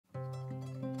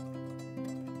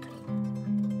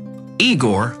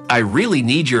"Igor, I really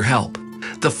need your help.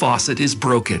 The faucet is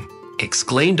broken,"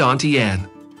 exclaimed Auntie Anne.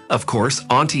 "Of course,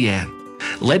 Auntie Anne.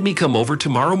 Let me come over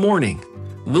tomorrow morning.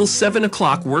 Will 7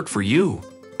 o'clock work for you?"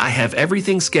 "I have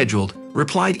everything scheduled,"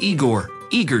 replied Igor,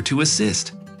 eager to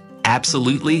assist.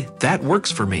 "Absolutely, that works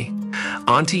for me,"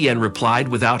 Auntie Anne replied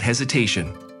without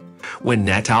hesitation. When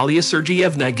Natalia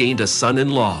Sergeyevna gained a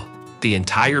son-in-law, the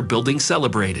entire building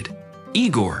celebrated.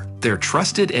 Igor, their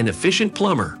trusted and efficient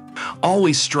plumber,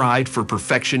 always strived for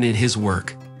perfection in his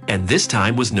work, and this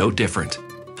time was no different.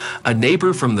 A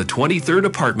neighbor from the 23rd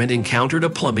apartment encountered a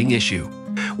plumbing issue.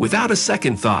 Without a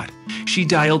second thought, she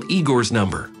dialed Igor's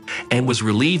number and was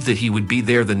relieved that he would be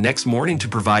there the next morning to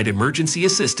provide emergency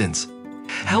assistance.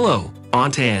 "Hello,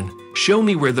 Aunt Anne, show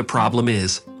me where the problem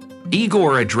is."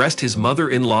 Igor addressed his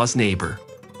mother-in-law's neighbor.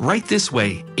 "Right this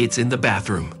way, it's in the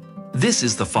bathroom. This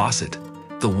is the faucet."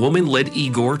 The woman led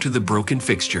Igor to the broken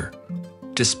fixture.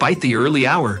 Despite the early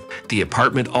hour, the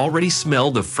apartment already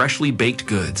smelled of freshly baked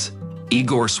goods.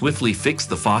 Igor swiftly fixed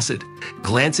the faucet,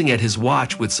 glancing at his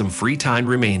watch with some free time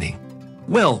remaining.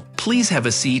 "Well, please have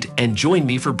a seat and join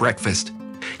me for breakfast.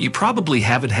 You probably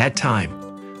haven't had time."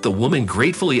 The woman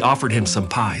gratefully offered him some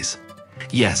pies.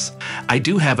 "Yes, I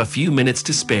do have a few minutes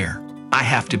to spare. I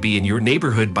have to be in your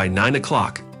neighborhood by 9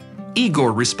 o'clock.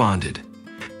 Igor responded.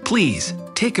 "Please,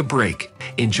 take a break.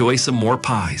 Enjoy some more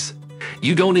pies.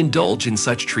 You don't indulge in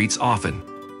such treats often.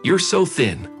 You're so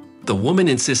thin," the woman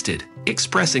insisted,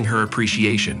 expressing her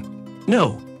appreciation.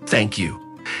 "No, thank you.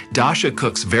 Dasha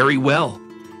cooks very well,"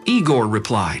 Igor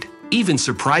replied, even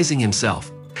surprising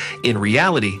himself. In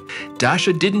reality,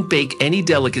 Dasha didn't bake any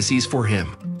delicacies for him.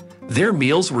 Their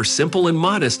meals were simple and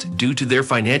modest due to their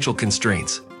financial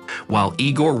constraints. While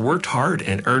Igor worked hard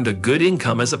and earned a good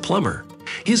income as a plumber,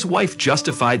 his wife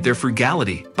justified their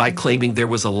frugality by claiming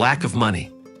there was a lack of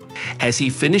money. As he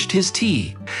finished his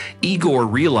tea, Igor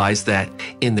realized that,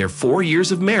 in their 4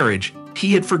 years of marriage,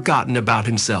 he had forgotten about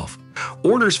himself.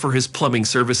 Orders for his plumbing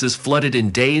services flooded in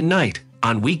day and night,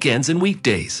 on weekends and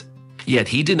weekdays. Yet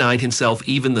he denied himself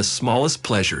even the smallest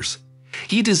pleasures.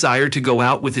 He desired to go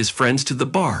out with his friends to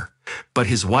the bar, but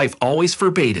his wife always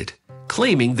forbade it,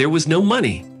 claiming there was no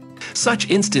money. Such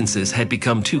instances had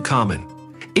become too common.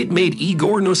 It made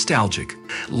Igor nostalgic,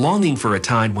 longing for a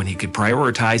time when he could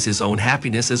prioritize his own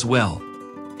happiness as well.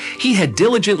 He had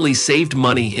diligently saved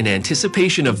money in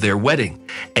anticipation of their wedding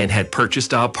and had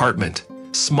purchased an apartment,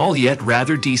 small yet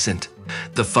rather decent.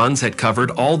 The funds had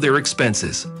covered all their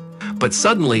expenses. But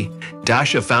suddenly,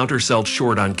 Dasha found herself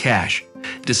short on cash,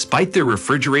 despite their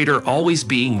refrigerator always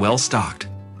being well stocked.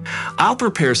 "I'll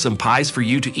prepare some pies for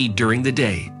you to eat during the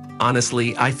day.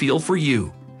 Honestly, I feel for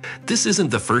you. This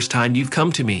isn't the first time you've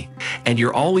come to me, and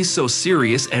you're always so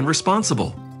serious and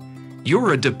responsible.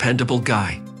 You're a dependable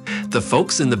guy. The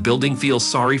folks in the building feel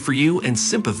sorry for you and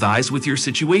sympathize with your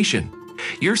situation.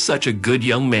 You're such a good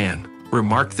young man,"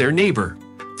 remarked their neighbor,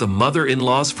 the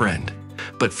mother-in-law's friend.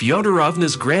 "But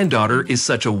Fyodorovna's granddaughter is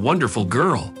such a wonderful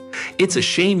girl. It's a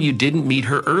shame you didn't meet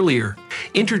her earlier,"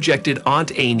 interjected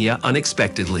Aunt Anya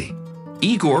unexpectedly.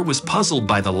 Igor was puzzled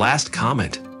by the last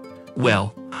comment.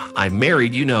 "Well, I'm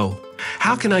married, you know.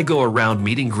 How can I go around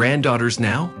meeting granddaughters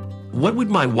now? What would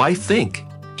my wife think?"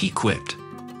 he quipped.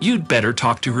 "You'd better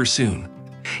talk to her soon."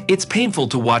 "It's painful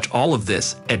to watch all of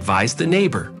this," advised the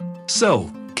neighbor.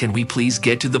 "So, can we please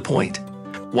get to the point?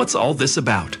 What's all this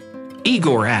about?"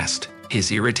 Igor asked,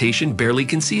 his irritation barely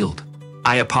concealed.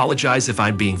 "I apologize if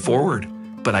I'm being forward,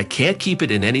 but I can't keep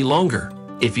it in any longer.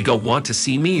 If you don't want to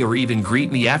see me or even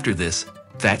greet me after this,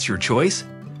 that's your choice,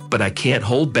 but I can't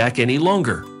hold back any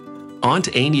longer," Aunt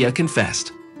Anya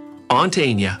confessed. "Aunt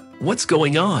Anya, what's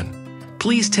going on?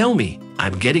 Please tell me,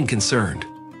 I'm getting concerned.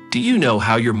 Do you know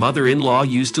how your mother-in-law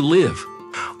used to live?"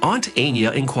 Aunt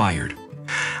Anya inquired.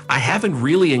 "I haven't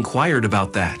really inquired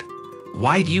about that.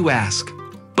 Why do you ask?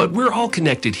 But we're all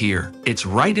connected here. It's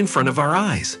right in front of our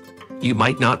eyes. You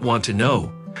might not want to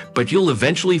know, but you'll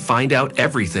eventually find out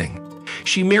everything.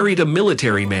 She married a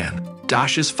military man,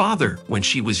 Dasha's father, when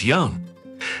she was young.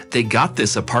 They got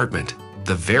this apartment,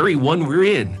 the very one we're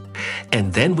in,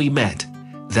 and then we met.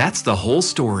 That's the whole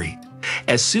story.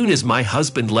 As soon as my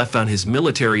husband left on his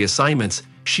military assignments,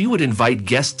 she would invite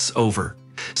guests over.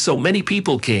 So many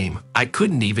people came, I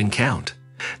couldn't even count.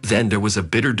 Then there was a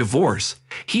bitter divorce.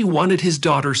 He wanted his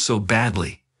daughter so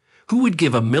badly. Who would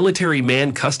give a military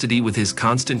man custody with his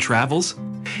constant travels?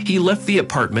 He left the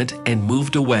apartment and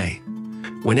moved away.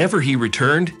 Whenever he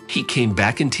returned, he came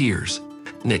back in tears.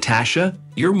 Natasha,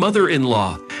 your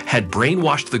mother-in-law, had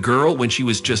brainwashed the girl when she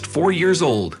was just 4 years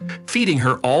old, feeding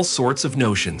her all sorts of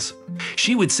notions.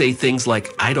 She would say things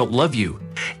like, 'I don't love you,'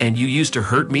 and 'You used to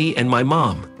hurt me and my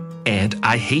mom,' and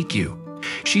 'I hate you.'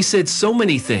 She said so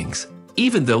many things,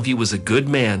 even though he was a good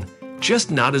man,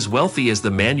 just not as wealthy as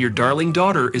the man your darling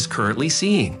daughter is currently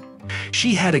seeing.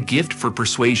 She had a gift for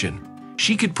persuasion.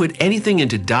 She could put anything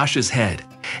into Dasha's head,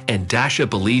 and Dasha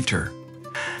believed her.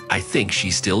 I think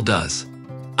she still does.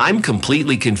 I'm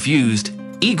completely confused,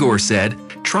 Igor said,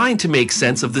 trying to make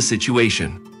sense of the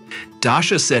situation.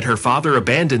 Dasha said her father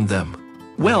abandoned them.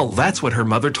 Well, that's what her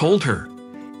mother told her.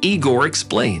 Igor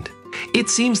explained. It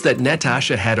seems that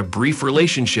Natasha had a brief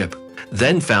relationship,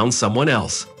 then found someone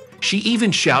else. She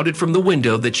even shouted from the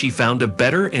window that she found a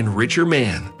better and richer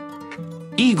man.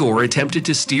 Igor attempted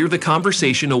to steer the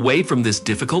conversation away from this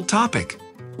difficult topic.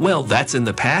 Well, that's in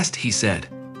the past, he said.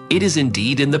 It is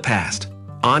indeed in the past,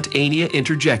 Aunt Ania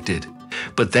interjected.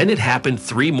 But then it happened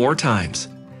 3 more times.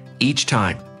 Each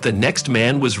time, the next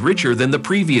man was richer than the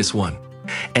previous one.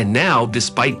 And now,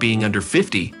 despite being under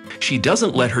 50, she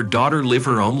doesn't let her daughter live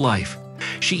her own life.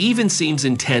 She even seems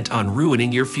intent on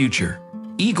ruining your future.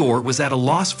 Igor was at a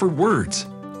loss for words.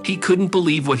 He couldn't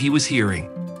believe what he was hearing.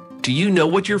 Do you know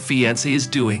what your fiancé is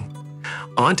doing?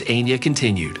 Aunt Ania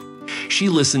continued. She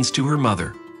listens to her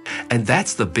mother. And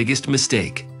that's the biggest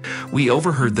mistake. We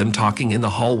overheard them talking in the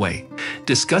hallway,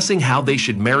 discussing how they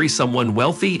should marry someone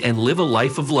wealthy and live a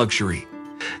life of luxury.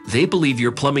 They believe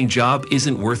your plumbing job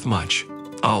isn't worth much.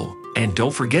 Oh, and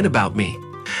don't forget about me.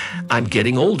 I'm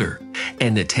getting older,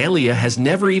 and Natalia has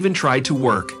never even tried to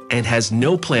work and has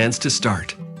no plans to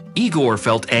start. Igor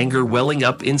felt anger welling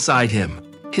up inside him.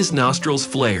 His nostrils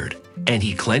flared, and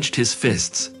he clenched his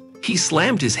fists. He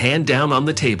slammed his hand down on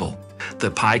the table,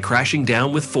 the pie crashing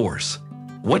down with force.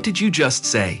 What did you just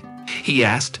say? He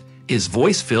asked, his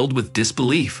voice filled with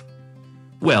disbelief.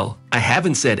 Well, I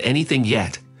haven't said anything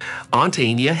yet. Aunt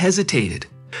Ania hesitated.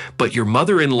 But your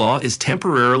mother-in-law is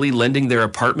temporarily lending their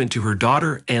apartment to her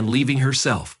daughter and leaving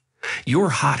herself. Your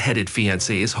hot-headed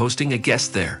fiancé is hosting a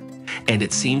guest there, and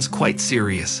it seems quite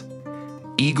serious.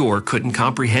 Igor couldn't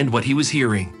comprehend what he was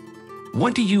hearing.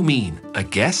 What do you mean, a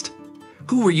guest?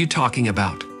 Who are you talking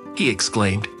about? He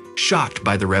exclaimed, shocked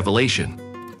by the revelation.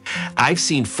 I've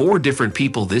seen 4 different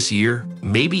people this year,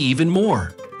 maybe even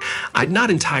more. I'm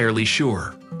not entirely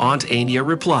sure, Aunt Ania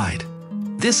replied.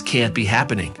 This can't be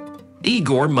happening.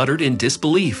 Igor muttered in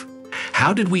disbelief.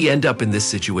 How did we end up in this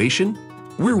situation?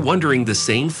 We're wondering the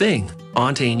same thing,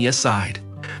 Aunt Ania sighed.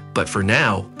 But for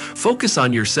now, focus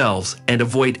on yourselves and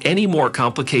avoid any more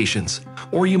complications,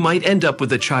 or you might end up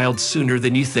with a child sooner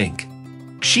than you think.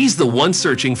 She's the one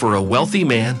searching for a wealthy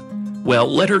man. Well,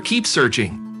 let her keep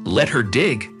searching. Let her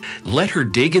dig. Let her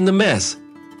dig in the mess,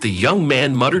 the young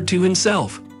man muttered to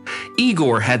himself.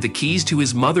 Igor had the keys to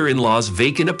his mother-in-law's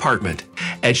vacant apartment,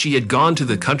 as she had gone to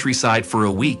the countryside for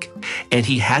a week, and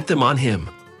he had them on him.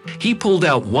 He pulled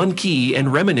out one key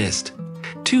and reminisced.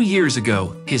 2 years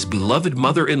ago, his beloved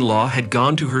mother-in-law had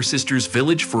gone to her sister's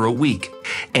village for a week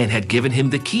and had given him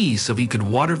the keys so he could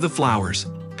water the flowers.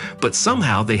 But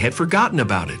somehow they had forgotten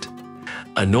about it.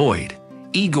 Annoyed,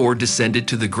 Igor descended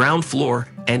to the ground floor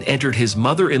and entered his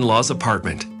mother-in-law's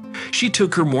apartment. She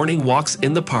took her morning walks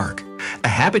in the park, a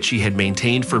habit she had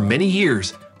maintained for many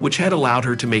years, which had allowed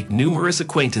her to make numerous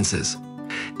acquaintances.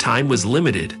 Time was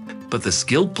limited, but the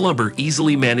skilled plumber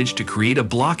easily managed to create a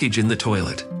blockage in the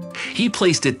toilet. He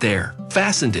placed it there,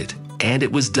 fastened it, and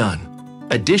it was done.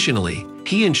 Additionally,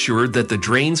 he ensured that the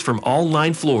drains from all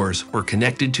 9 floors were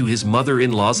connected to his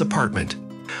mother-in-law's apartment.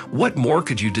 What more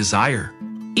could you desire?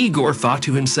 Igor thought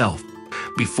to himself.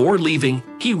 Before leaving,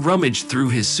 he rummaged through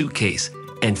his suitcase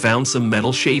and found some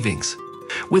metal shavings.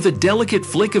 With a delicate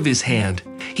flick of his hand,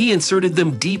 he inserted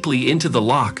them deeply into the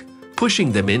lock,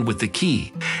 pushing them in with the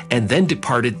key, and then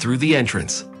departed through the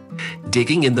entrance.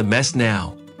 Digging in the mess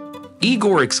now,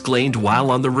 Igor exclaimed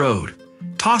while on the road,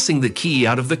 tossing the key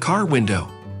out of the car window.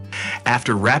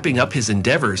 After wrapping up his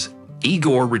endeavors,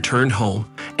 Igor returned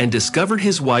home and discovered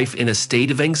his wife in a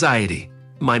state of anxiety.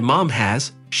 My mom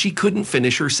has, she couldn't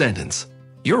finish her sentence.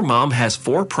 Your mom has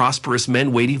 4 prosperous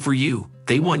men waiting for you.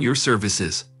 They want your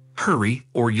services. Hurry,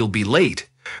 or you'll be late,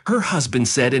 her husband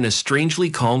said in a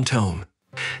strangely calm tone.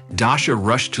 Dasha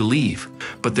rushed to leave,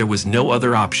 but there was no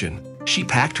other option. She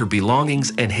packed her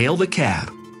belongings and hailed a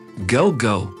cab. Go,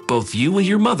 go, both you and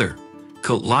your mother.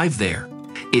 Coat live there.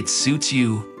 It suits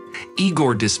you.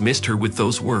 Igor dismissed her with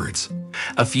those words.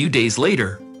 A few days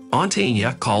later, Aunt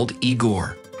Ania called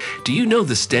Igor. Do you know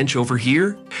the stench over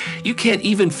here? You can't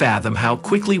even fathom how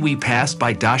quickly we passed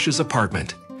by Dasha's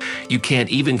apartment. You can't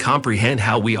even comprehend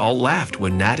how we all laughed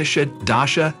when Natasha,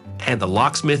 Dasha, and the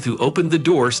locksmith who opened the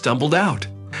door stumbled out.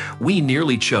 We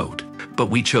nearly choked,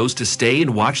 but we chose to stay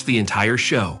and watch the entire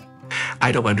show.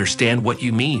 I don't understand what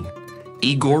you mean,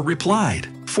 Igor replied,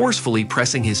 forcefully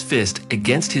pressing his fist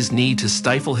against his knee to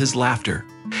stifle his laughter,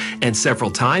 and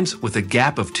several times with a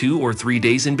gap of 2 or 3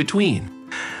 days in between.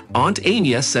 Aunt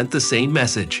Anya sent the same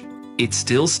message. It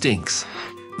still stinks.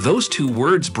 Those 2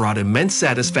 words brought immense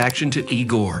satisfaction to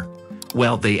Igor.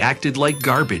 Well, they acted like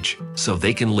garbage, so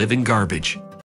they can live in garbage.